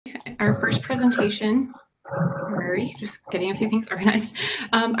our first presentation, sorry, just getting a few things organized.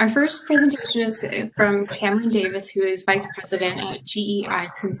 Our first presentation is from Cameron Davis, who is Vice President at GEI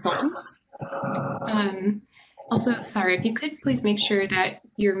Consultants. Also, sorry, if you could please make sure that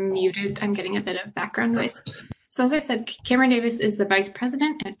you're muted. I'm getting a bit of background noise. So as I said, Cameron Davis is the Vice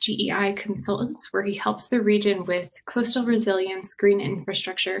President at GEI Consultants, where he helps the region with coastal resilience, green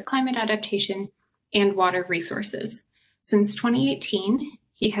infrastructure, climate adaptation, and water resources. Since 2018,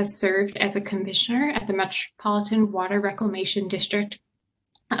 he has served as a commissioner at the Metropolitan Water Reclamation District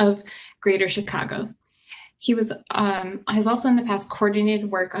of Greater Chicago. He has also in the past coordinated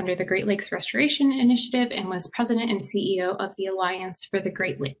work under the Great Lakes Restoration Initiative and was president and CEO of the Alliance for the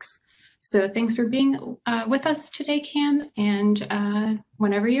Great Lakes. So thanks for being with us today, Cam, and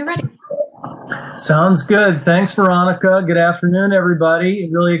whenever you're ready. Sounds good. Thanks, Veronica. Good afternoon, everybody.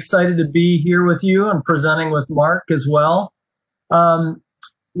 Really excited to be here with you and presenting with Mark as well.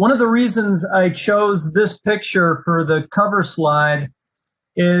 One of the reasons I chose this picture for the cover slide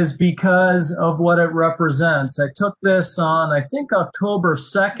is because of what it represents. I took this on, I think, October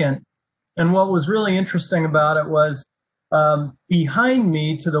 2nd, and what was really interesting about it was behind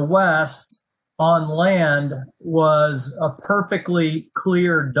me to the west on land was a perfectly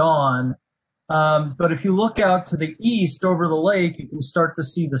clear dawn. But if you look out to the east over the lake, you can start to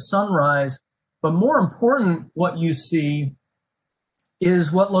see the sunrise. But more important, what you see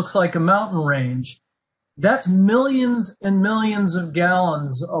is what looks like a mountain range. That's millions and millions of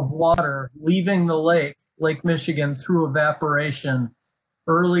gallons of water leaving the lake, Lake Michigan, through evaporation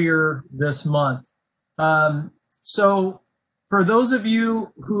earlier this month. So for those of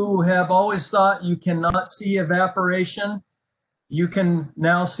you who have always thought you cannot see evaporation, you can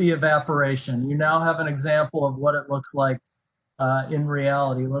now see evaporation. You now have an example of what it looks like in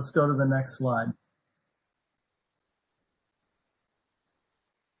reality. Let's go to the next slide.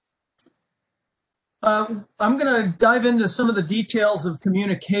 I'm going to dive into some of the details of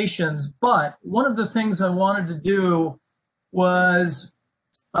communications, but one of the things I wanted to do was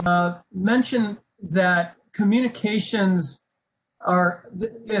mention that communications are,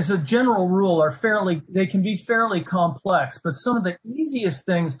 as a general rule, they can be fairly complex, but some of the easiest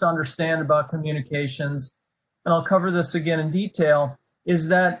things to understand about communications, and I'll cover this again in detail, is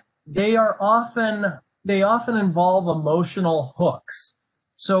that they often involve emotional hooks.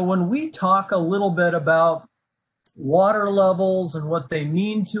 So when we talk a little bit about water levels and what they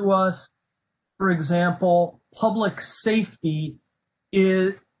mean to us, for example, public safety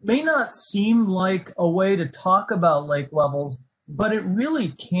may not seem like a way to talk about lake levels, but it really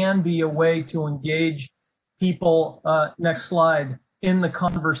can be a way to engage people, next slide, in the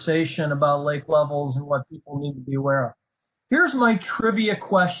conversation about lake levels and what people need to be aware of. Here's my trivia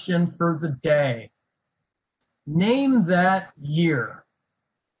question for the day. Name that year.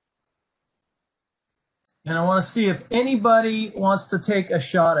 And I want to see if anybody wants to take a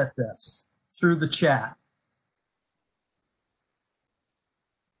shot at this through the chat.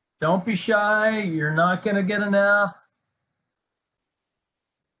 Don't be shy. You're not going to get enough.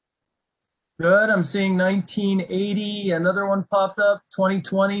 Good. I'm seeing 1980. Another one popped up.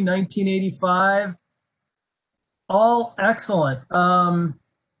 2020, 1985. All excellent. And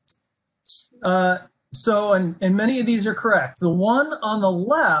many of these are correct. The one on the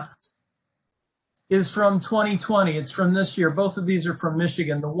left is from 2020. It's from this year. Both of these are from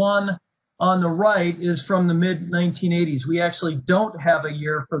Michigan. The one on the right is from the mid-1980s. We actually don't have a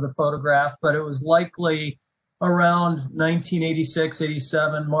year for the photograph, but it was likely around 1986,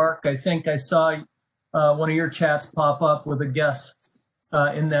 87. Mark, I think I saw one of your chats pop up with a guess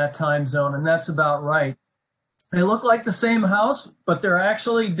in that time zone, and that's about right. They look like the same house, but they're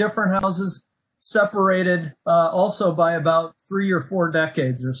actually different houses separated also by about 3 or 4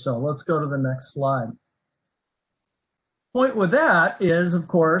 decades or so. Let's go to the next slide. Point with that is, of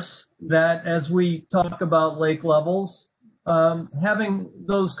course, that as we talk about lake levels, having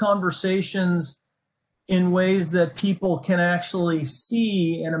those conversations in ways that people can actually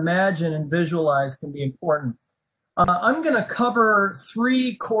see and imagine and visualize can be important. I'm going to cover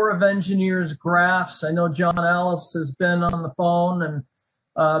 3 Corps of Engineers graphs. I know John Alice has been on the phone and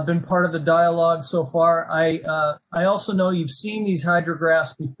been part of the dialogue so far. I also know you've seen these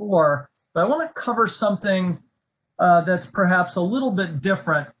hydrographs before, but I want to cover something that's perhaps a little bit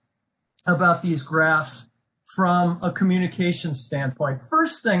different about these graphs from a communication standpoint.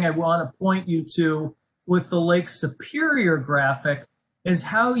 First thing I want to point you to with the Lake Superior graphic is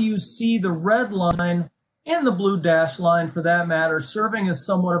how you see the red line and the blue dashed line, for that matter, serving as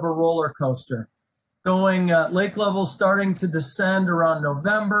somewhat of a roller coaster. Going lake levels starting to descend around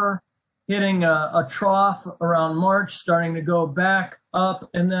November, hitting a trough around March, starting to go back up,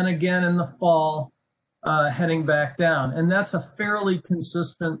 and then again in the fall, heading back down. And that's a fairly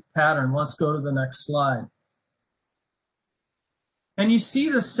consistent pattern. Let's go to the next slide. And you see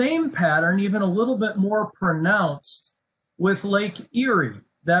the same pattern, even a little bit more pronounced with Lake Erie,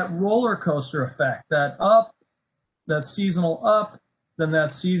 that roller coaster effect, that up, that seasonal up, then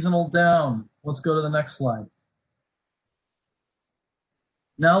that seasonal down. Let's go to the next slide.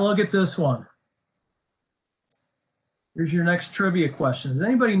 Now look at this one. Here's your next trivia question. Does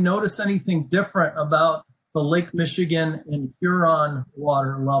anybody notice anything different about the Lake Michigan and Huron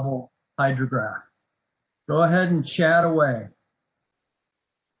water level hydrograph? Go ahead and chat away.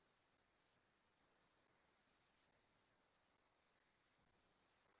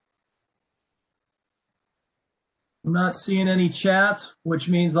 I'm not seeing any chats, which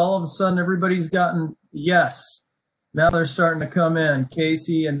means all of a sudden everybody's gotten yes. Now they're starting to come in.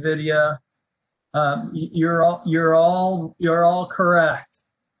 Casey and Vidya, you're all correct.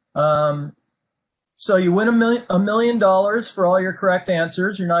 So you win $1 million for all your correct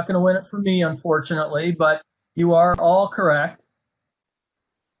answers. You're not going to win it from me, unfortunately, but you are all correct.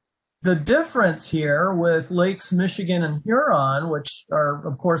 The difference here with Lakes Michigan and Huron, which are,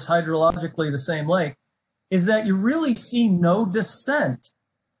 of course, hydrologically the same lake, is that you really see no descent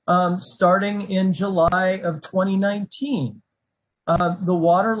starting in July of 2019. The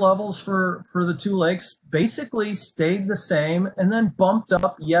water levels for the two lakes basically stayed the same and then bumped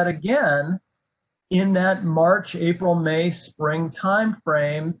up yet again in that March, April, May, spring time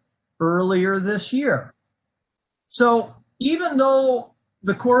frame earlier this year. So even though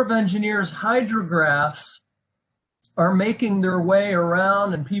the Corps of Engineers hydrographs are making their way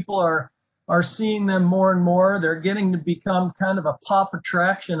around and people are seeing them more and more, they're getting to become kind of a pop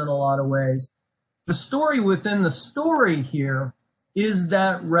attraction in a lot of ways. The story within the story here is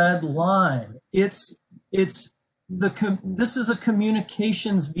that red line. This is a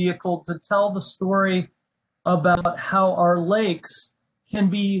communications vehicle to tell the story about how our lakes can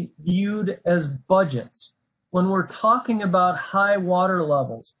be viewed as budgets. When we're talking about high water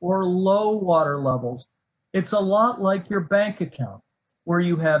levels or low water levels, it's a lot like your bank account, where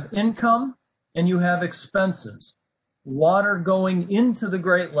you have income and you have expenses. Water going into the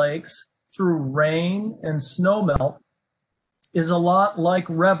Great Lakes through rain and snowmelt is a lot like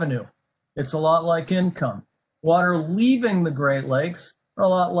revenue. It's a lot like income. Water leaving the Great Lakes are a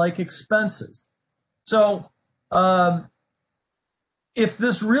lot like expenses. So if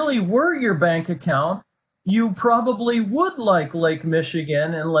this really were your bank account, you probably would like Lake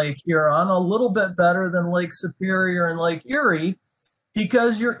Michigan and Lake Huron a little bit better than Lake Superior and Lake Erie,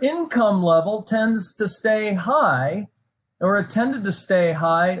 because your income level tends to stay high, or it tended to stay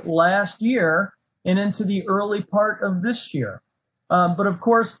high last year and into the early part of this year. But of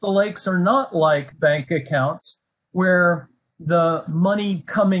course, the lakes are not like bank accounts where the money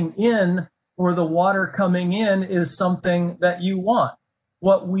coming in or the water coming in is something that you want.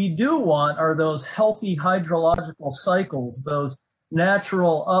 What we do want are those healthy hydrological cycles, those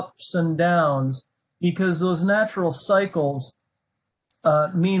natural ups and downs, because those natural cycles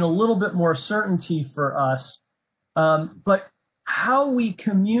mean a little bit more certainty for us. But how we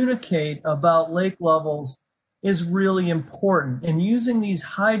communicate about lake levels is really important. And using these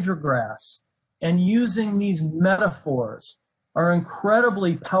hydrographs and using these metaphors are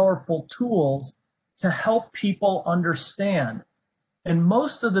incredibly powerful tools to help people understand. And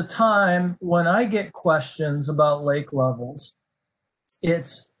most of the time when I get questions about lake levels,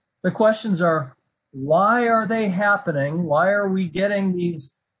 the questions are, why are they happening? Why are we getting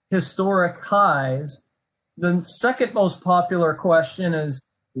these historic highs? The second most popular question is,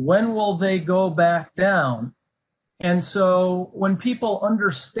 when will they go back down? And so when people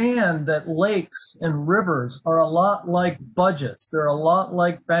understand that lakes and rivers are a lot like budgets, they're a lot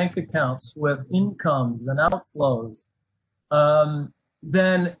like bank accounts with incomes and outflows,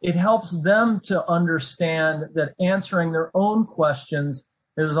 then it helps them to understand that answering their own questions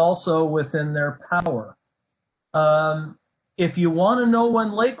is also within their power. If you want to know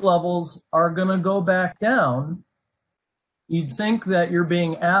when lake levels are going to go back down, you'd think that you're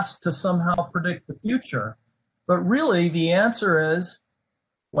being asked to somehow predict the future. But really, the answer is,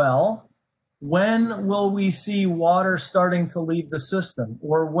 well, when will we see water starting to leave the system?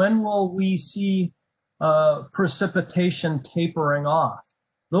 Or when will we see precipitation tapering off?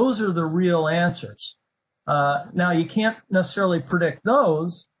 Those are the real answers. Now, you can't necessarily predict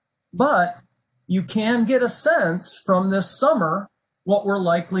those, but you can get a sense from this summer what we're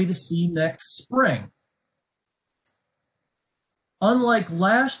likely to see next spring. Unlike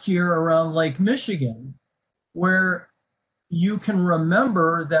last year around Lake Michigan, where you can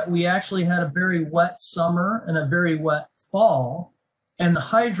remember that we actually had a very wet summer and a very wet fall, and the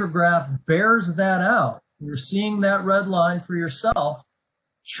hydrograph bears that out. You're seeing that red line for yourself,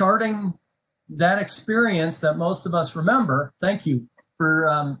 charting that experience that most of us remember. Thank you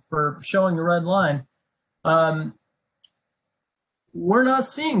for showing the red line. We're not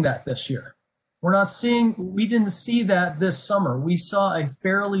seeing that this year. We didn't see that this summer. We saw a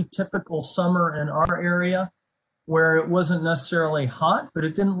fairly typical summer in our area where it wasn't necessarily hot, but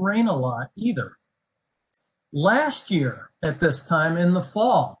it didn't rain a lot either. Last year at this time in the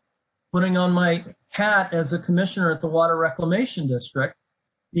fall, putting on my hat as a commissioner at the Water Reclamation District,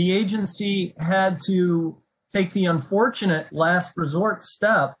 the agency had to take the unfortunate last resort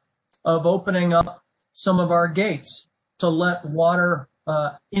step of opening up some of our gates to let water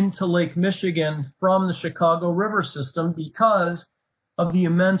into Lake Michigan from the Chicago River system because of the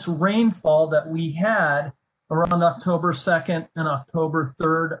immense rainfall that we had around October 2nd and October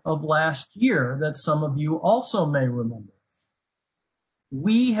 3rd of last year that some of you also may remember.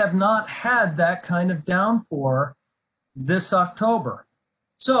 We have not had that kind of downpour this October.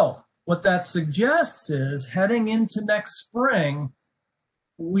 So what that suggests is heading into next spring,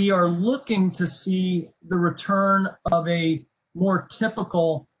 we are looking to see the return of a more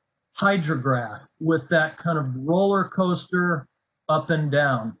typical hydrograph with that kind of roller coaster up and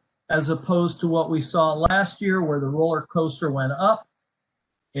down, as opposed to what we saw last year where the roller coaster went up,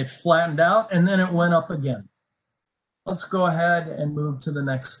 it flattened out, and then it went up again. Let's go ahead and move to the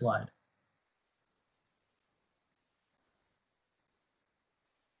next slide.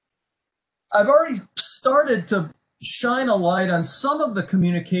 I've already started to shine a light on some of the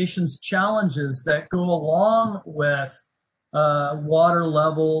communications challenges that go along with water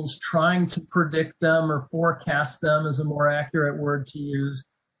levels, trying to predict them or forecast them is a more accurate word to use,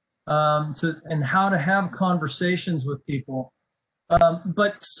 and how to have conversations with people.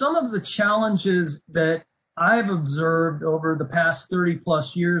 But some of the challenges that I've observed over the past 30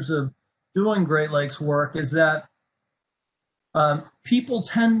 plus years of doing Great Lakes work is that people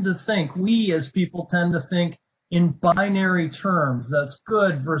tend to think, we as people tend to think in binary terms. That's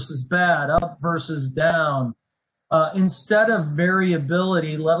good versus bad, up versus down. Instead of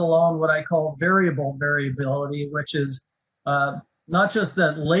variability, let alone what I call variable variability, which is not just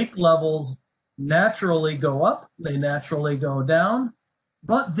that lake levels naturally go up, they naturally go down,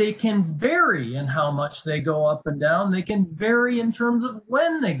 but they can vary in how much they go up and down. They can vary in terms of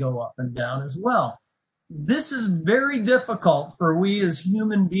when they go up and down as well. This is very difficult for we as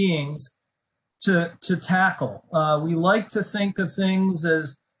human beings to tackle. We like to think of things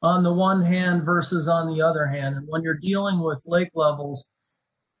as on the one hand versus on the other hand. And when you're dealing with lake levels,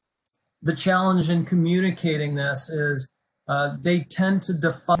 the challenge in communicating this is they tend to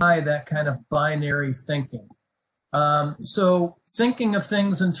defy that kind of binary thinking. So thinking of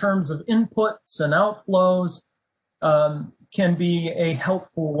things in terms of inputs and outflows can be a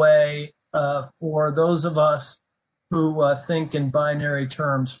helpful way for those of us who think in binary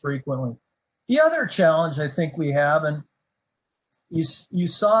terms frequently. The other challenge I think we have, and you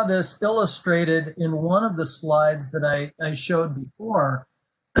saw this illustrated in one of the slides that I showed before,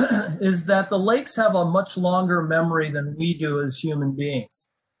 is that the lakes have a much longer memory than we do as human beings.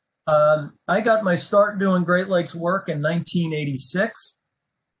 I got my start doing Great Lakes work in 1986,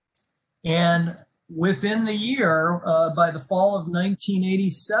 and within the year, by the fall of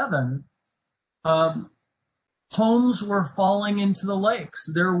 1987, homes were falling into the lakes.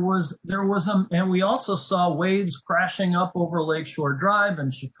 And we also saw waves crashing up over Lakeshore Drive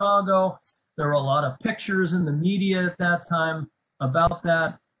in Chicago. There were a lot of pictures in the media at that time about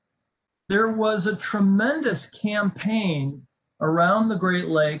that. There was a tremendous campaign around the Great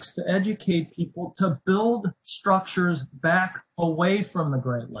Lakes to educate people to build structures back away from the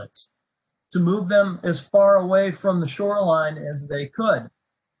Great Lakes, to move them as far away from the shoreline as they could.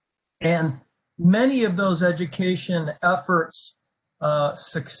 And many of those education efforts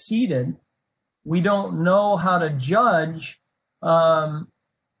succeeded. We don't know how to judge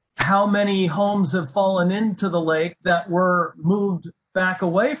how many homes have fallen into the lake that were moved back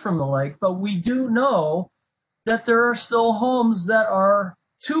away from the lake, but we do know that there are still homes that are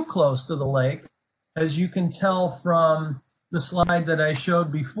too close to the lake, as you can tell from the slide that I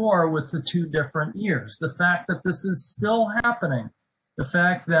showed before with the two different years. The fact that this is still happening, the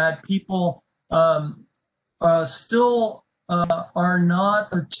fact that people still are not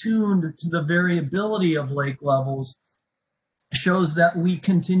attuned to the variability of lake levels shows that we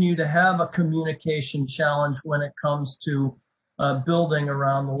continue to have a communication challenge when it comes to building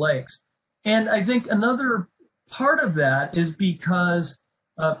around the lakes. And I think another part of that is because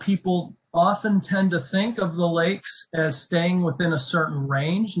people often tend to think of the lakes as staying within a certain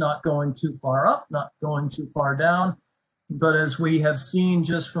range, not going too far up, not going too far down. But as we have seen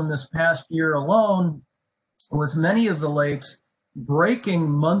just from this past year alone, with many of the lakes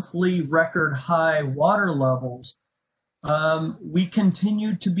breaking monthly record high water levels, we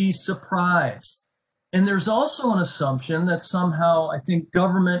continue to be surprised. And there's also an assumption that somehow I think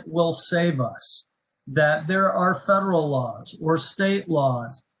government will save us, that there are federal laws or state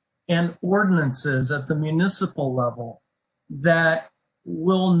laws and ordinances at the municipal level that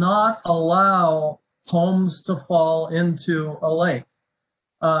will not allow homes to fall into a lake.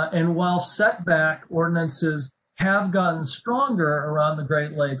 And while setback ordinances have gotten stronger around the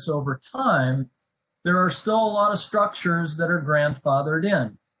Great Lakes over time, there are still a lot of structures that are grandfathered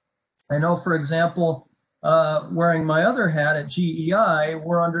in. I know, for example, wearing my other hat at GEI,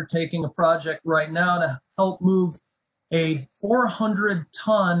 we're undertaking a project right now to help move a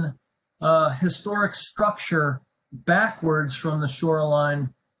 400-ton historic structure backwards from the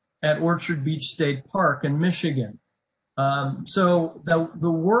shoreline at Orchard Beach State Park in Michigan. So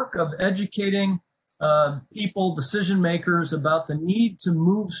the work of educating people, decision makers about the need to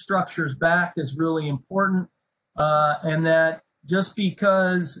move structures back is really important, and that just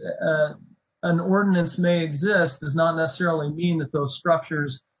because an ordinance may exist does not necessarily mean that those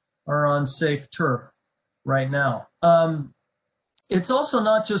structures are on safe turf right now. It's also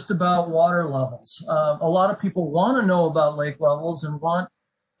not just about water levels. A lot of people want to know about lake levels and want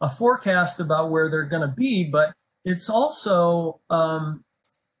a forecast about where they're going to be, but it's also,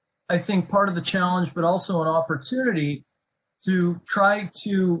 I think, part of the challenge, but also an opportunity to try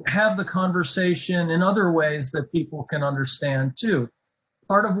to have the conversation in other ways that people can understand too.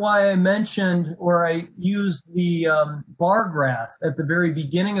 Part of why I mentioned, or I used the bar graph at the very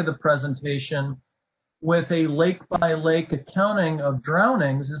beginning of the presentation with a lake-by-lake accounting of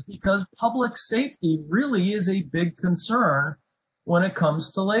drownings is because public safety really is a big concern when it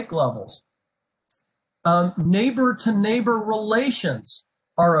comes to lake levels. Neighbor-to-neighbor relations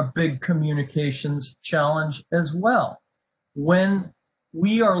are a big communications challenge as well. When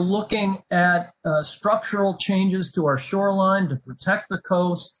we are looking at structural changes to our shoreline to protect the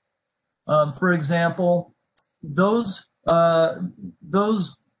coast, for example, those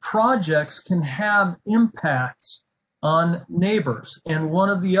projects can have impacts on neighbors. And one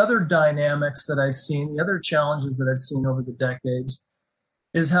of the other dynamics that I've seen, the other challenges that I've seen over the decades,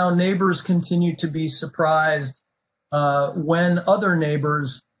 is how neighbors continue to be surprised when other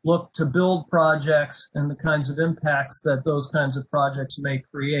neighbors look to build projects and the kinds of impacts that those kinds of projects may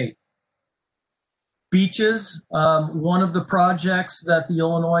create. Beaches, one of the projects that the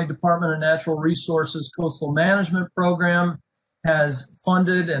Illinois Department of Natural Resources Coastal Management Program has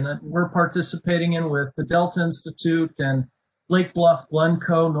funded and we're participating in with the Delta Institute and Lake Bluff,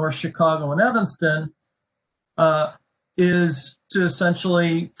 Glencoe, North Chicago, and Evanston, is to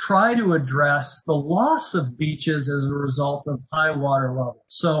essentially try to address the loss of beaches as a result of high water levels.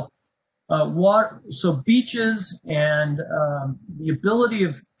 So beaches and the ability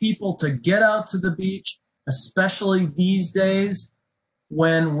of people to get out to the beach, especially these days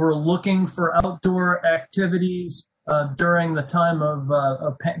when we're looking for outdoor activities during the time of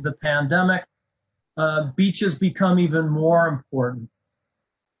the pandemic, beaches become even more important.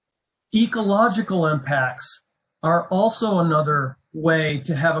 Ecological impacts are also another way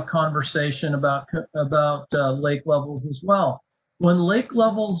to have a conversation about lake levels as well. When lake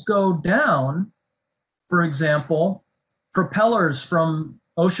levels go down, for example, propellers from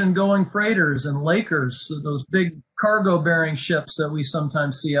ocean-going freighters and lakers, so those big cargo-bearing ships that we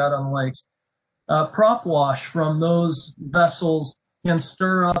sometimes see out on lakes, prop wash from those vessels can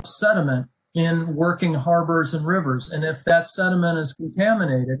stir up sediment in working harbors and rivers. And if that sediment is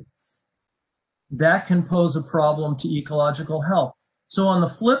contaminated, that can pose a problem to ecological health. So on the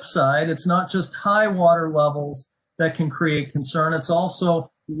flip side, it's not just high water levels that can create concern, it's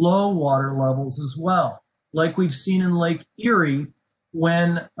also low water levels as well. Like we've seen in Lake Erie,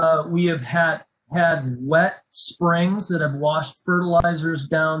 when we have had wet springs that have washed fertilizers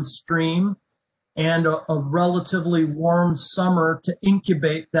downstream and a relatively warm summer to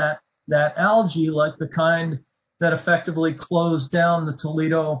incubate that algae, like the kind that effectively closed down the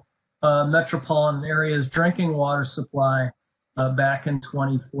Toledo metropolitan area's drinking water supply back in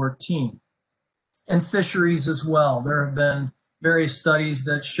 2014. And fisheries as well. There have been various studies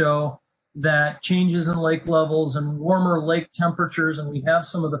that show that changes in lake levels and warmer lake temperatures, and we have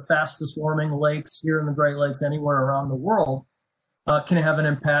some of the fastest warming lakes here in the Great Lakes anywhere around the world, can have an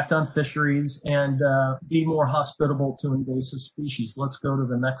impact on fisheries and be more hospitable to invasive species. Let's go to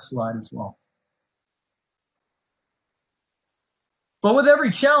the next slide as well. But with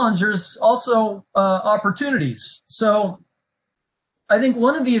every challenge, there's also opportunities. So I think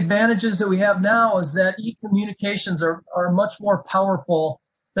one of the advantages that we have now is that e-communications are much more powerful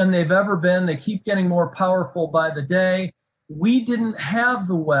than they've ever been. They keep getting more powerful by the day. We didn't have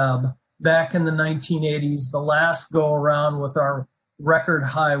the web back in the 1980s, the last go around with our record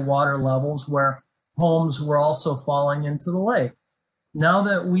high water levels where homes were also falling into the lake. Now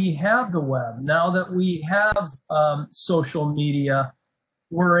that we have the web, now that we have social media,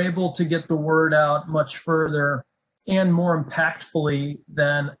 we're able to get the word out much further and more impactfully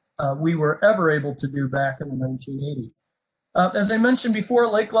than we were ever able to do back in the 1980s. As I mentioned before,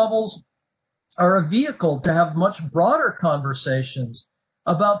 lake levels are a vehicle to have much broader conversations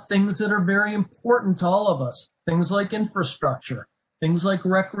about things that are very important to all of us, things like infrastructure, things like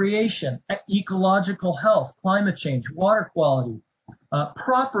recreation, ecological health, climate change, water quality,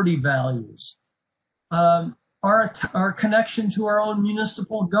 property values, our connection to our own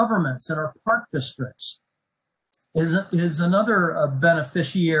municipal governments and our park districts is another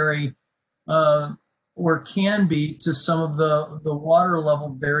beneficiary or can be to some of the water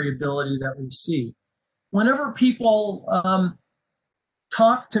level variability that we see. Whenever people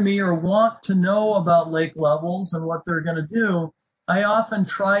talk to me or want to know about lake levels and what they're going to do, I often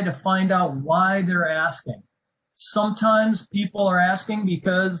try to find out why they're asking. Sometimes people are asking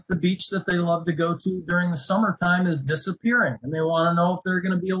because the beach that they love to go to during the summertime is disappearing, and they want to know if they're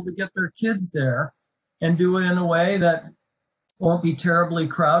going to be able to get their kids there and do it in a way that won't be terribly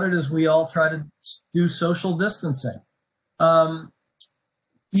crowded as we all try to do social distancing.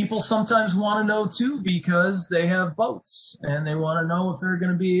 People sometimes want to know too because they have boats and they want to know if they're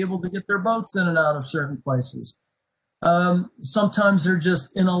going to be able to get their boats in and out of certain places. Sometimes they're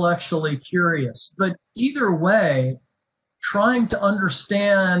just intellectually curious. But either way, trying to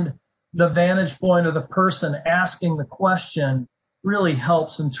understand the vantage point of the person asking the question really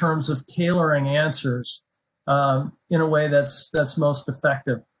helps in terms of tailoring answers in a way that's most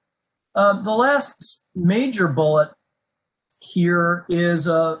effective. The last major bullet here is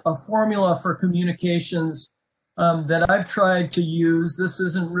a formula for communications that I've tried to use. This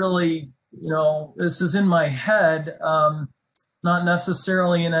isn't really, this is in my head, not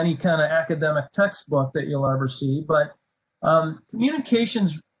necessarily in any kind of academic textbook that you'll ever see, but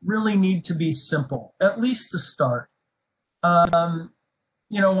communications really need to be simple, at least to start. When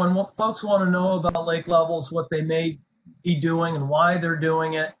folks want to know about lake levels, what they may be doing and why they're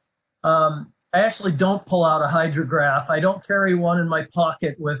doing it, I actually don't pull out a hydrograph. I don't carry one in my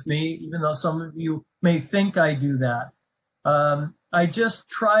pocket with me, even though some of you may think I do that. I just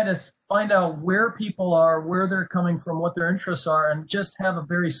try to find out where people are, where they're coming from, what their interests are, and just have a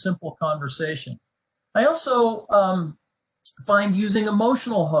very simple conversation. I also find using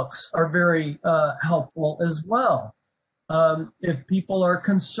emotional hooks are very helpful as well. If people are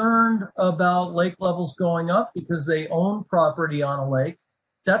concerned about lake levels going up because they own property on a lake,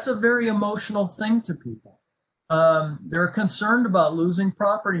 that's a very emotional thing to people. They're concerned about losing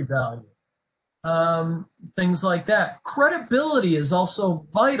property value, things like that. Credibility is also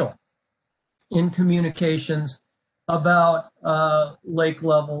vital in communications about lake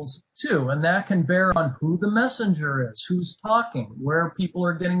levels too, and that can bear on who the messenger is, who's talking, where people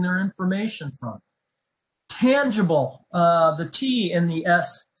are getting their information from. Tangible, the T in the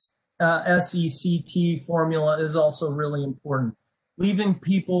SECT formula is also really important. Leaving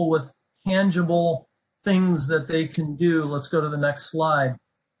people with tangible things that they can do, let's go to the next slide,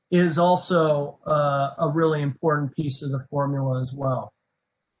 is also a really important piece of the formula as well.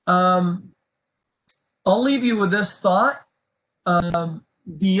 I'll leave you with this thought.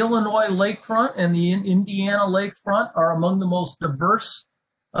 The Illinois lakefront and the Indiana lakefront are among the most diverse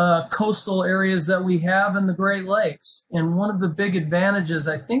coastal areas that we have in the Great Lakes. And one of the big advantages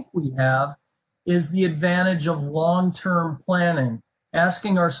I think we have is the advantage of long-term planning,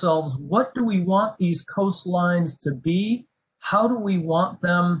 asking ourselves, what do we want these coastlines to be? How do we want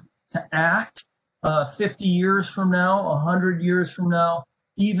them to act 50 years from now, 100 years from now,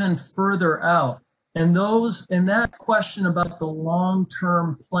 even further out? And that question about the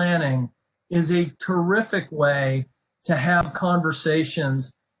long-term planning is a terrific way to have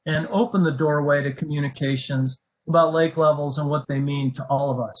conversations and open the doorway to communications about lake levels and what they mean to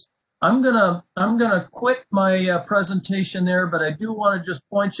all of us. I'm gonna quit my presentation there, but I do want to just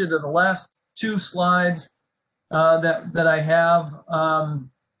point you to the last two slides that I have.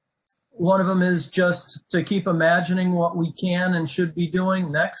 One of them is just to keep imagining what we can and should be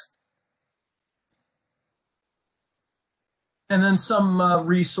doing next. And then some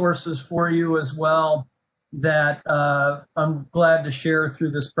resources for you as well that I'm glad to share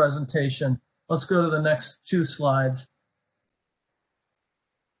through this presentation. Let's go to the next two slides.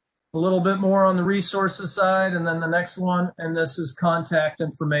 a little bit more on the resources side, and then the next one, and this is contact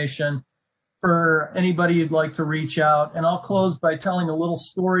information for anybody you'd like to reach out. And I'll close by telling a little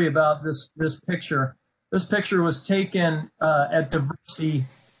story about this picture. This picture was taken at Diversey,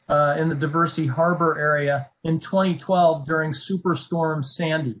 in the Diversey Harbor area in 2012 during Superstorm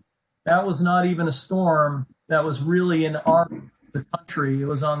Sandy. That was not even a storm that was really in the country. It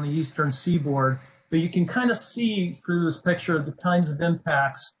was on the eastern seaboard. But you can kind of see through this picture the kinds of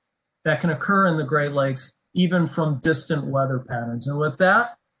impacts that can occur in the Great Lakes, even from distant weather patterns. And with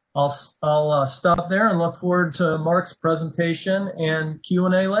that, I'll stop there and look forward to Mark's presentation and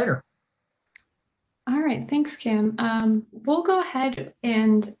Q&A later. All right, thanks, Kim. We'll go ahead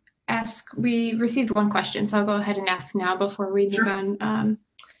and ask. We received one question, so I'll go ahead and ask now before we move on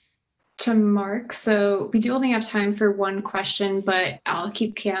to Mark. So we do only have time for one question, but I'll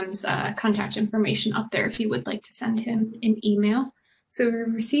keep Cam's contact information up there if you would like to send him an email. So we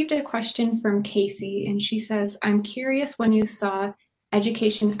received a question from Casey, and she says, I'm curious, when you saw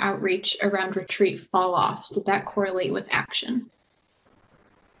education outreach around retreat fall off, did that correlate with action?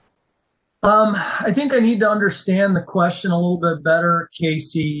 I think I need to understand the question a little bit better,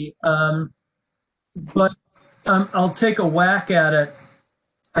 Casey, but I'll take a whack at it.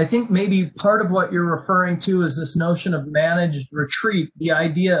 I think maybe part of what you're referring to is this notion of managed retreat, the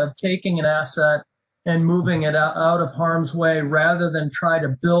idea of taking an asset and moving it out of harm's way rather than try to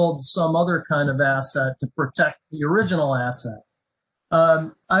build some other kind of asset to protect the original asset.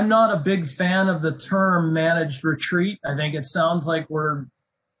 I'm not a big fan of the term managed retreat. I think it sounds like we're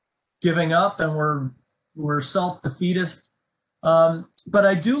giving up and we're self-defeatist. But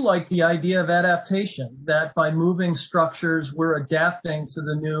I do like the idea of adaptation, that by moving structures, we're adapting to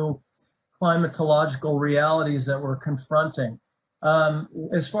the new climatological realities that we're confronting.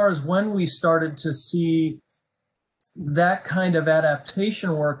 As far as when we started to see that kind of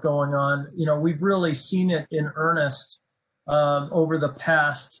adaptation work going on, we've really seen it in earnest over the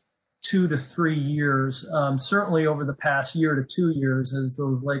past 2 to 3 years, certainly over the past year to 2 years as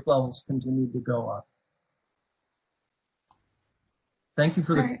those lake levels continue to go up. Thank you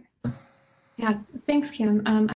for the. Yeah, thanks, Kim.